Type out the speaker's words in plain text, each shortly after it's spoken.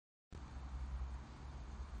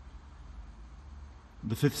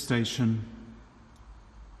The fifth station,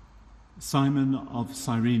 Simon of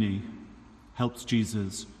Cyrene helps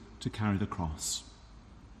Jesus to carry the cross.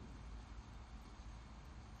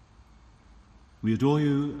 We adore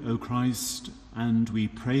you, O Christ, and we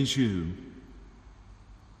praise you,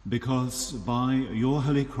 because by your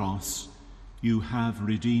holy cross you have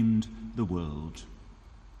redeemed the world.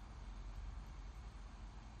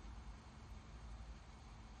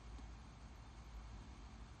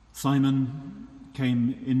 Simon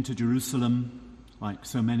came into Jerusalem, like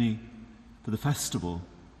so many, for the festival,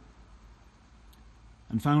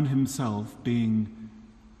 and found himself being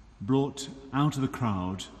brought out of the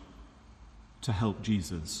crowd to help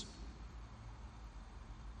Jesus.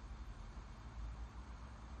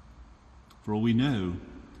 For all we know,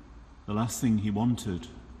 the last thing he wanted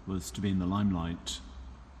was to be in the limelight.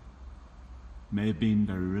 May have been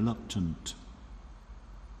very reluctant.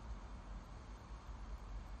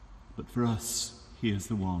 But for us, he is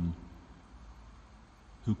the one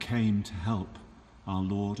who came to help our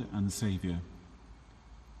Lord and Saviour,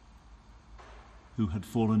 who had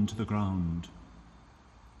fallen to the ground,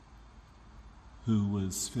 who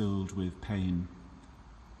was filled with pain,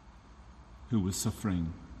 who was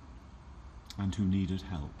suffering, and who needed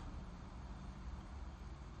help.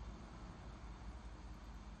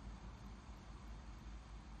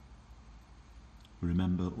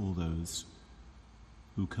 Remember all those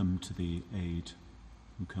who come to the aid,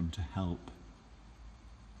 who come to help,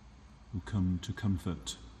 who come to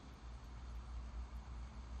comfort.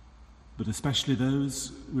 But especially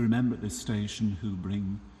those we remember at this station who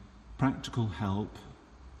bring practical help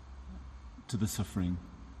to the suffering.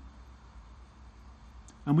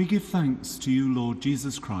 And we give thanks to you, Lord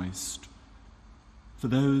Jesus Christ, for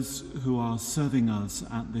those who are serving us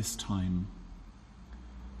at this time,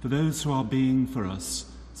 for those who are being for us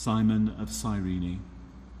Simon of Cyrene,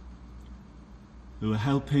 who are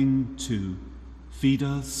helping to feed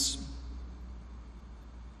us,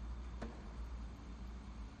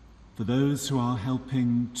 for those who are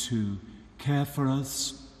helping to care for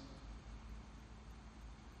us,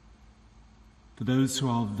 for those who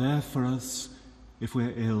are there for us if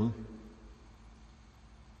we're ill,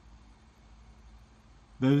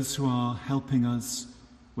 those who are helping us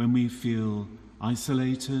when we feel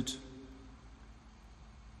isolated,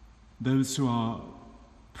 those who are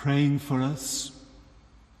praying for us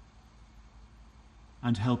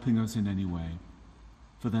and helping us in any way.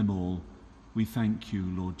 For them all, we thank you,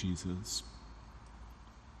 Lord Jesus.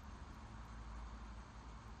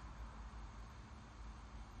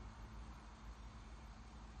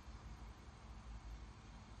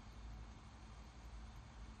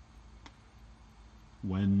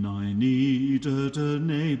 When I needed a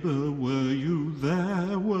neighbour, were you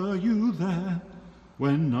there, were you there?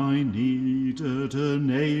 When I needed a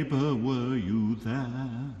neighbour, were you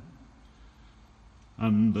there?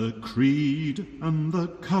 And the creed and the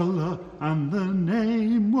colour and the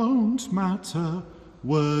name won't matter,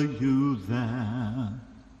 were you there?